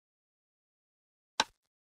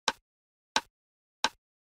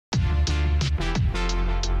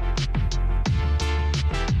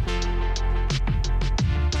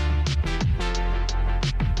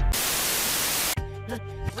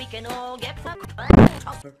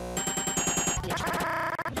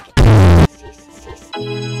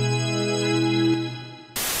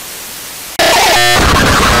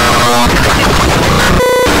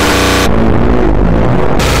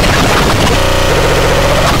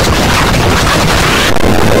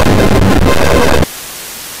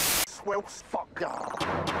Well, fuck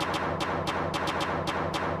off.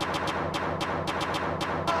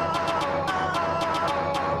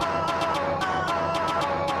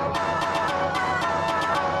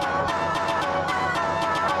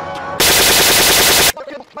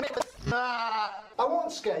 I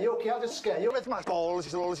won't scare you, okay? I'll just scare you with my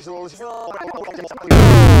balls. I'd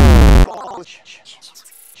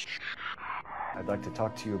like to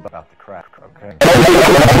talk to you about the crack, okay?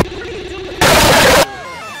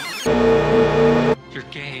 Your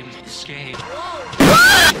game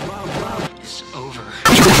is over.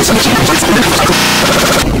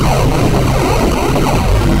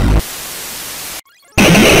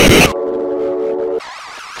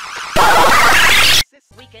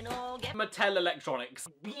 We can all get Mattel Electronics.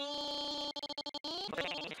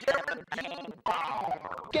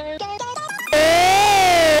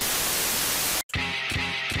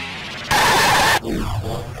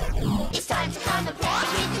 It's time to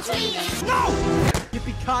contemplate with the tweenies. No!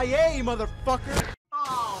 Yippee-ki-yay, motherfucker!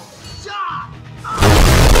 Oh, shot!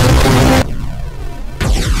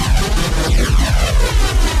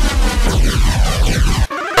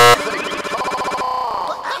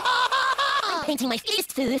 Painting my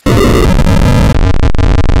fist food. That's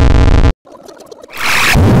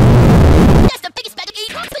the biggest bag of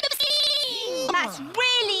eat I've ever seen. That's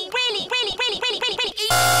really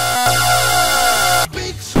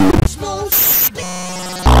Big, small,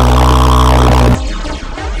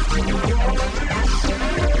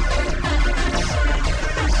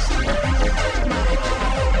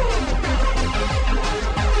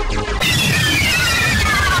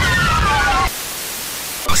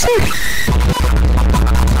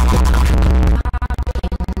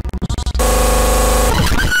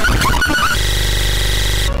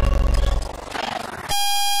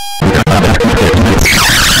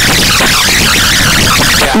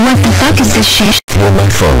 What the fuck is this shit? On my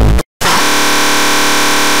phone.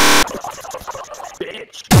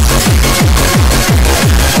 Bitch.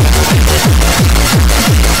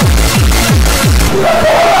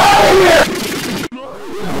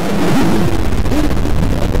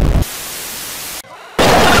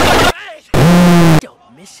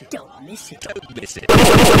 Don't miss it. Don't miss it. Don't miss it.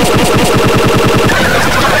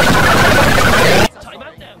 Time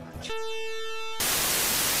out now.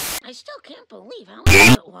 I still can't believe how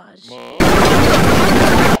easy it was.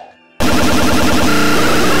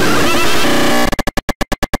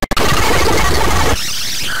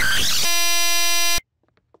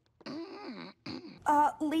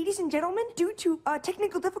 Ladies and gentlemen, due to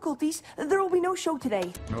technical difficulties, there will be no show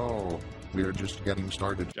today. No, we're just getting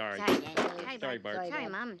started. Sorry. Sorry, Bart. Sorry,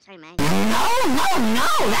 Mom. Sorry, man. No,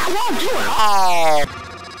 that won't do it all.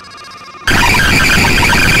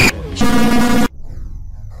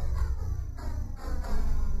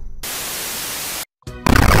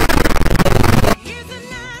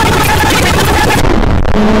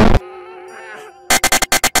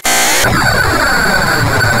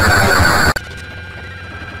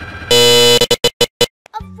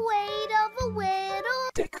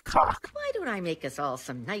 Why don't I make us all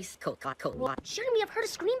some nice Coca-Cola? Shouldn't we have heard a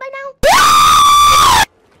scream by now?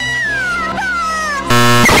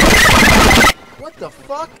 what the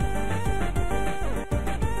fuck?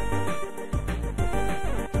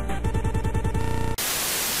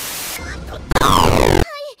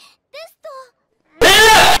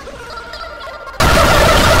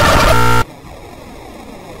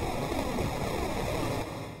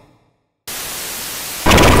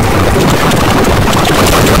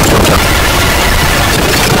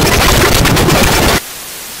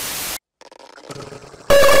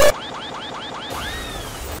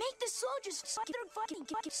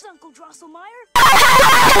 Uncle Drosselmeyer.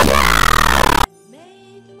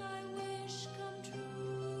 Make my wish come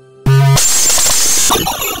true.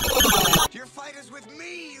 Your fight is with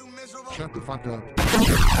me, you miserable. Shut the fuck up.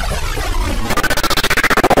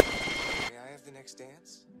 May I have the next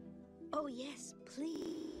dance? Oh yes,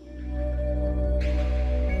 please.